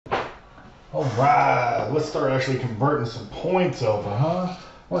All right, let's start actually converting some points over, huh?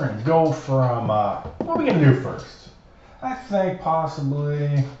 We're gonna go from, what are we gonna do first? I think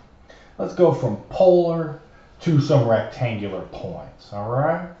possibly, let's go from polar to some rectangular points, all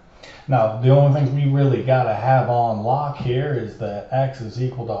right? Now, the only things we really gotta have on lock here is that x is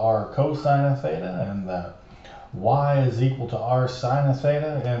equal to r cosine of theta and that y is equal to r sine of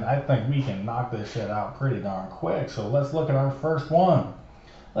theta, and I think we can knock this shit out pretty darn quick. So let's look at our first one.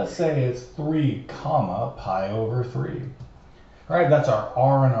 Let's say it's 3 comma pi over 3. All right, that's our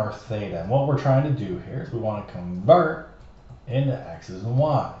r and our theta. And what we're trying to do here is we want to convert into x's and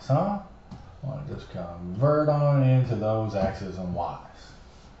y's, huh? I want to just convert on into those x's and y's.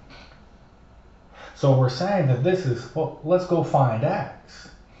 So we're saying that this is, well, let's go find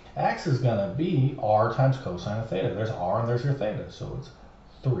x. X is going to be r times cosine of theta. There's r and there's your theta. So it's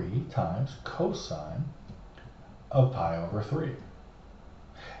 3 times cosine of pi over 3.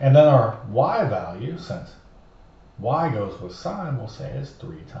 And then our y value, since y goes with sine, we'll say is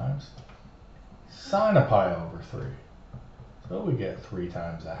 3 times sine of pi over 3. So we get 3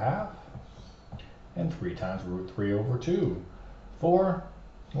 times a half and 3 times root 3 over 2. For,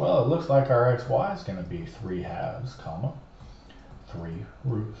 well, it looks like our xy is going to be 3 halves, comma, 3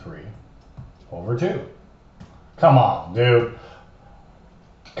 root 3 over 2. Come on, dude.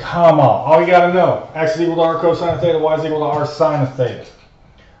 Come on. All you got to know, x is equal to r cosine of theta, y is equal to r sine of theta.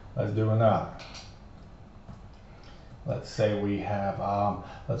 Let's do another. Let's say we have,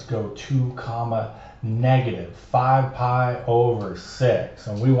 let's go 2 comma negative 5 pi over 6,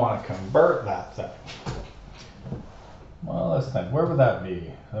 and we want to convert that thing. Well, let's think, where would that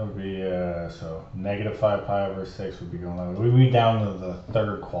be? That would be, so negative 5 pi over 6 would be going on. We'd be down to the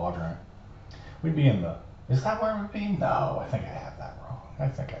third quadrant. We'd be in the, is that where it would be? No, I think I have that wrong. I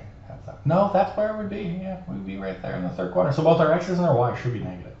think I have that. No, that's where it would be. Yeah, we'd be right there in the third quadrant. So both our x's and our y's should be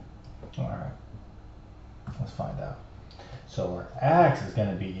negative. All right, let's find out. So our x is going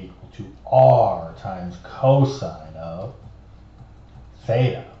to be equal to r times cosine of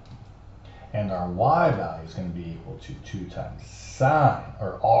theta. And our y value is going to be equal to 2 times sine,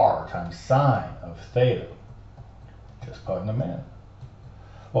 or r times sine of theta. Just putting them in.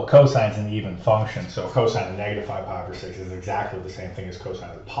 Well, cosine's an even function, so cosine of negative 5 pi over 6 is exactly the same thing as cosine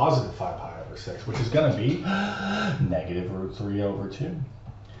of positive 5 pi over 6, which is going to be negative root 3 over 2.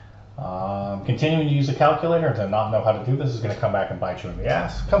 Continuing to use a calculator to not know how to do this is going to come back and bite you in the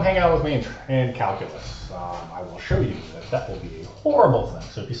ass. Come hang out with me in calculus. I will show you that will be a horrible thing.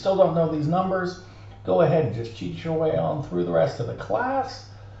 So if you still don't know these numbers, go ahead and just cheat your way on through the rest of the class.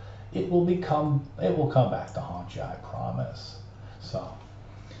 It will come back to haunt you, I promise. So,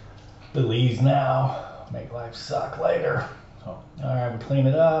 please now, make life suck later. So, all right, we clean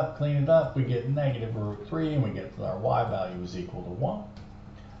it up, we get negative root 3, and we get our y value is equal to 1.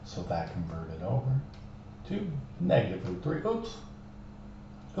 So that converted over to negative root 3.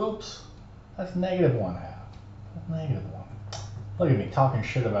 Oops. That's negative 1 half. That's negative 1. Look at me talking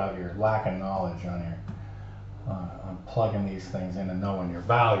shit about your lack of knowledge on your, I'm plugging these things in and knowing your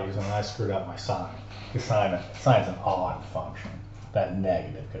values, and I screwed up my sign. Your sine's an odd function. That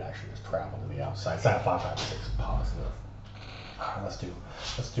negative could actually just travel to the outside. Sine of 5 times 6 is positive. All right, let's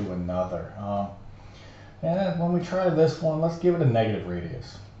do another. And when we try this one, let's give it a negative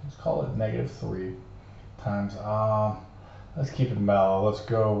radius. Let's call it negative 3 times, let's keep it mellow. Let's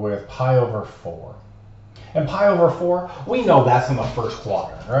go with pi over 4. And pi over 4, we know that's in the first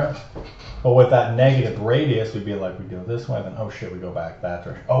quadrant, right? But with that negative radius, we'd be like, we go this way, then oh shit, we go back that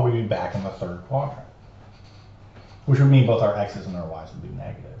direction. Oh, we'd be back in the third quadrant. Which would mean both our x's and our y's would be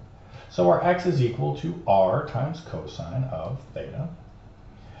negative. So our x is equal to r times cosine of theta.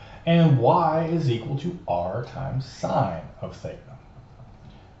 And y is equal to r times sine of theta.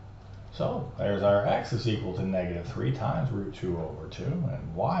 So there's our x is equal to negative 3 times root 2 over 2,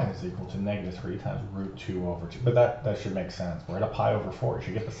 and y is equal to negative 3 times root 2 over 2. But that should make sense. We're at a pi over 4. You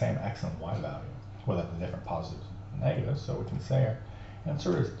should get the same x and y value, well, at the different positives and negatives. So we can say our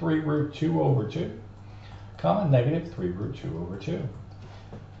answer is 3 root 2 over 2, comma negative 3 root 2 over 2.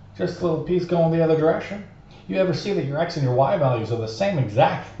 Just a little piece going the other direction. You ever see that your x and your y values are the same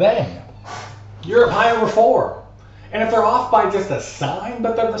exact thing? You're at pi over 4. And if they're off by just a sign,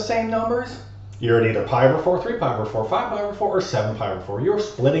 but they're the same numbers, you're at either pi over 4, 3 pi over 4, 5 pi over 4, or 7 pi over 4. You're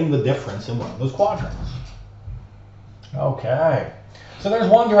splitting the difference in one of those quadrants. Okay. So there's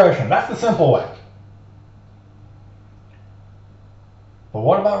one direction. That's the simple way. But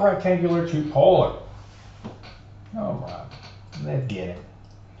what about rectangular to polar? All right. Let's get it.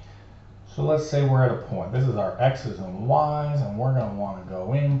 So let's say we're at a point. This is our x's and y's, and we're going to want to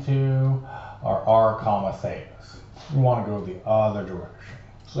go into our r comma thetas. We want to go the other direction.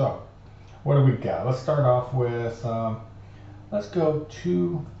 So What do we got? Let's start off with, let's go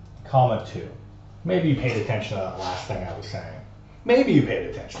 2, 2. Maybe you paid attention to that last thing I was saying. Maybe you paid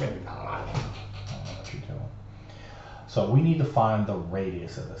attention, maybe not. I don't know what you're doing. So we need to find the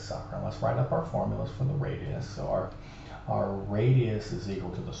radius of this sucker. And let's write up our formulas for the radius. So our radius is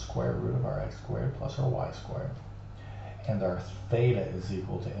equal to the square root of our x squared plus our y squared. And our theta is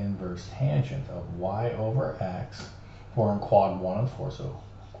equal to inverse tangent of y over x. We're in quad 1 and 4, so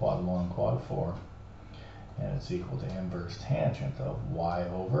quad 1, quad 4. And it's equal to inverse tangent of y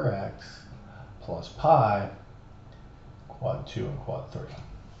over x plus pi, quad 2 and quad 3.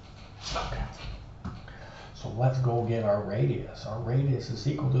 Okay. So let's go get our radius. Our radius is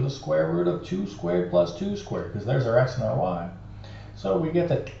equal to the square root of 2 squared plus 2 squared, because there's our x and our y. So we get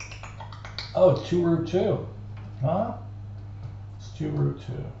that, oh, 2 root 2. Huh? It's 2 root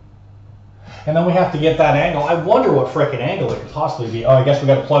 2. And then we have to get that angle. I wonder what frickin' angle it could possibly be. Oh, I guess we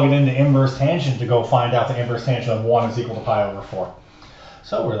got to plug it into inverse tangent to go find out the inverse tangent of 1 is equal to pi over 4.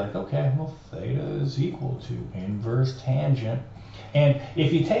 So we're like, okay, well, theta is equal to inverse tangent. And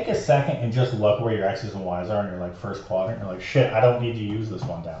if you take a second and just look where your x's and y's are in your like first quadrant, you're like, shit, I don't need to use this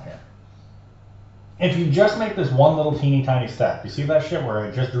one down here. If you just make this one little teeny tiny step, you see that shit where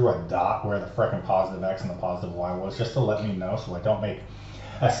I just drew a dot where the frickin' positive x and the positive y was, just to let me know so I don't make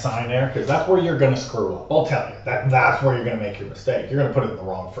a sign there, because that's where you're going to screw up. I'll tell you, that's where you're going to make your mistake. You're going to put it in the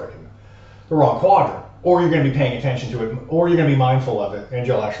wrong quadrant, or you're going to be paying attention to it, or you're going to be mindful of it, and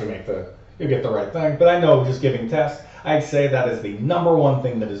you'll actually you'll get the right thing. But I know just giving tests, I'd say that is the #1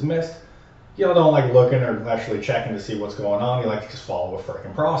 thing that is missed. You don't like looking or actually checking to see what's going on. You like to just follow a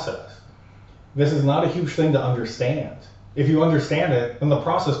frickin' process. This is not a huge thing to understand. If you understand it, then the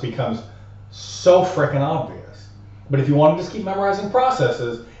process becomes so frickin' obvious. But if you want to just keep memorizing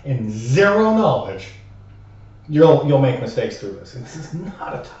processes and zero knowledge, you'll make mistakes through this. And this is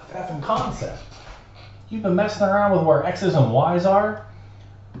not a tough effing concept. You've been messing around with where x's and y's are.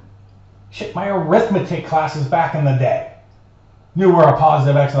 Shit, my arithmetic classes back in the day knew where a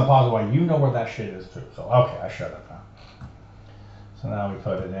positive x and a positive y. You know where that shit is too. So, okay, I shut up now. So now we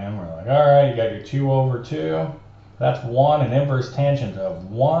put it in. We're like, all right, you got your 2 over 2. That's 1, and inverse tangent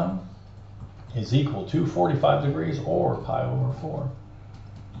of 1 is equal to 45 degrees or pi over 4.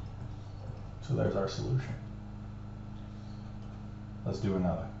 So there's our solution. Let's do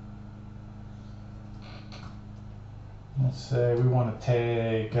another. Let's say we want to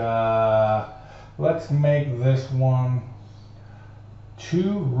take, let's make this one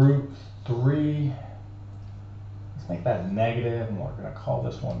 2 root 3. Let's make that negative, and we're going to call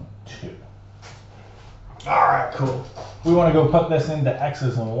this one 2. All right, cool. We want to go put this into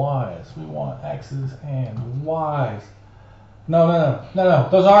x's and y's. We want x's and y's. No.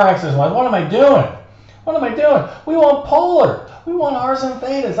 Those are x's and y's. What am I doing? We want polar. We want r's and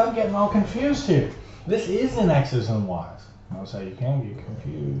thetas. I'm getting all confused here. This isn't x's and y's. Notice how you can get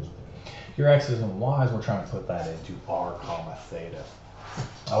confused. Your x's and y's, we're trying to put that into r comma theta.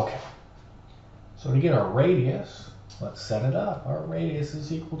 Okay. So to get our radius, let's set it up. Our radius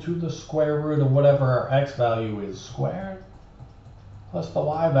is equal to the square root of whatever our x value is squared plus the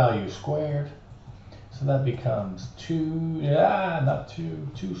y value squared. So that becomes 2, not 2.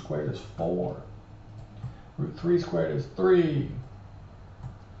 2 squared is 4. Root 3 squared is 3.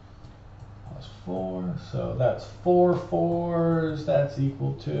 Plus 4. So that's 4 4s. That's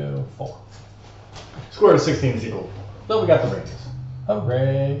equal to 4. Square root of 16 is equal. So we got the radius.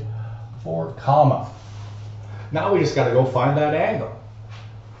 Hooray. 4 comma. Now we just got to go find that angle.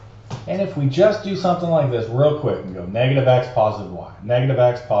 And if we just do something like this real quick and go negative x, positive y, negative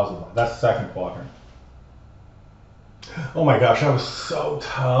x, positive y, that's the second quadrant. Oh my gosh, that was so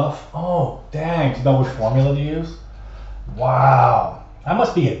tough. Oh, dang. Do you know which formula to use? Wow. I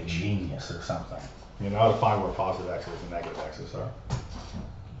must be a genius or something. You know how to find where positive x's and negative x's are.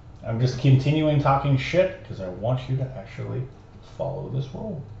 I'm just continuing talking shit because I want you to actually follow this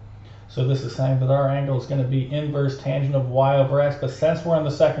rule. So this is saying that our angle is going to be inverse tangent of y over x, but since we're in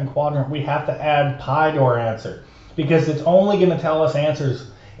the second quadrant, we have to add pi to our answer because it's only going to tell us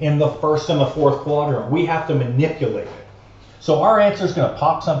answers in the first and the fourth quadrant. We have to manipulate it. So our answer is going to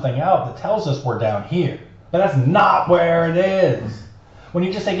pop something out that tells us we're down here, but that's not where it is. When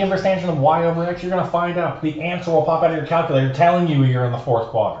you just take inverse tangent of y over x, you're going to find out the answer will pop out of your calculator telling you you're in the fourth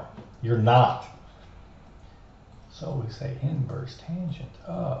quadrant. You're not. So we say inverse tangent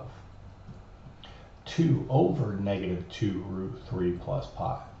of 2 over negative 2 root 3 plus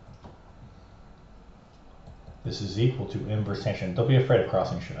pi. This is equal to inverse tangent. Don't be afraid of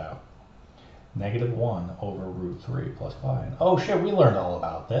crossing shit out. Negative 1 over root 3 plus pi. And oh shit, we learned all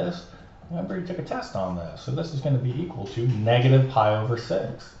about this. Remember you took a test on this. So this is going to be equal to negative pi over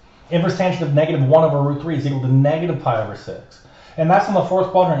 6. Inverse tangent of negative 1 over root 3 is equal to negative pi over 6. And that's in the fourth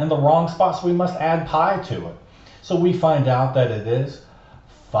quadrant in the wrong spot, so we must add pi to it. So we find out that it is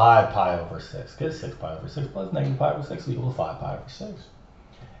 5 pi over 6, because 6 pi over 6 plus negative pi over 6 is equal to 5 pi over 6.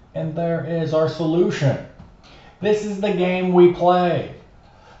 And there is our solution. This is the game we play.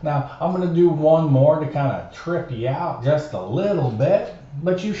 Now, I'm going to do one more to kind of trip you out just a little bit,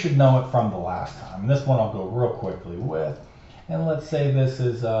 but you should know it from the last time. This one I'll go real quickly with. And let's say this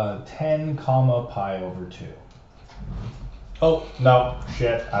is 10 comma pi over 2. Oh, no,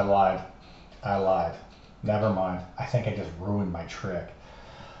 shit, I lied. Never mind. I think I just ruined my trick.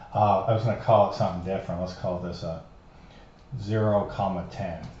 I was going to call it something different. Let's call this 0 comma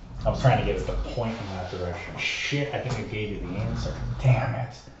 10. I was trying to get it to point in that direction. Shit, I think I gave you the answer. Damn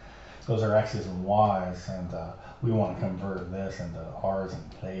it. Those are x's and y's, and we want to convert this into r's and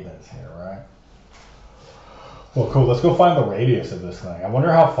thetas here, right? Well, cool. Let's go find the radius of this thing. I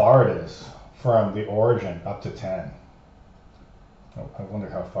wonder how far it is from the origin up to 10. Oh, I wonder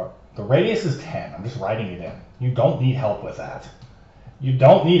how far. The radius is 10. I'm just writing it in. You don't need help with that. You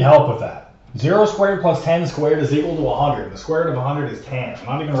don't need help with that. 0 squared plus 10 squared is equal to 100. The square root of 100 is 10. I'm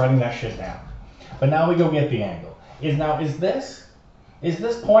not even writing that shit down. But now we go get the angle. Is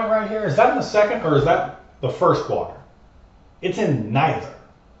this point right here, is that in the second or is that the first quadrant? It's in neither.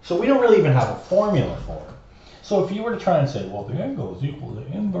 So we don't really even have a formula for it. So if you were to try and say, well, the angle is equal to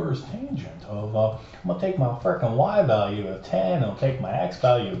the inverse tangent of, I'm going to take my frickin' y value of 10, and I'll take my x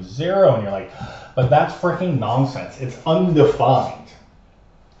value of 0, and you're like, but that's frickin' nonsense. It's undefined.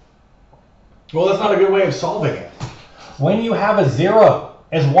 Well, that's not a good way of solving it. When you have a 0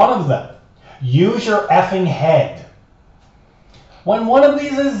 as one of them, use your effing head. When one of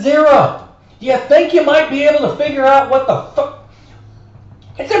these is 0, do you think you might be able to figure out what the fuck?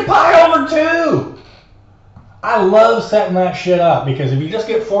 It's in pi over 2. I love setting that shit up, because if you just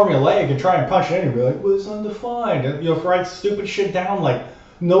get formulaic and try and punch it in, you'll be like, well, it's undefined. And you'll write stupid shit down like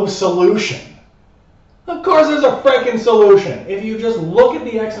no solution. Of course there's a freaking solution. If you just look at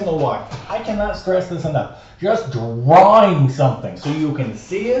the x and the y. I cannot stress this enough. Just drawing something so you can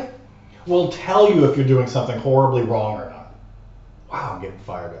see it will tell you if you're doing something horribly wrong or not. Wow, I'm getting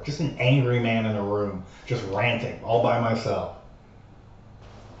fired up. Just an angry man in a room, just ranting all by myself.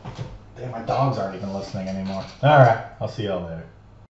 Damn, my dogs aren't even listening anymore. All right, I'll see y'all later.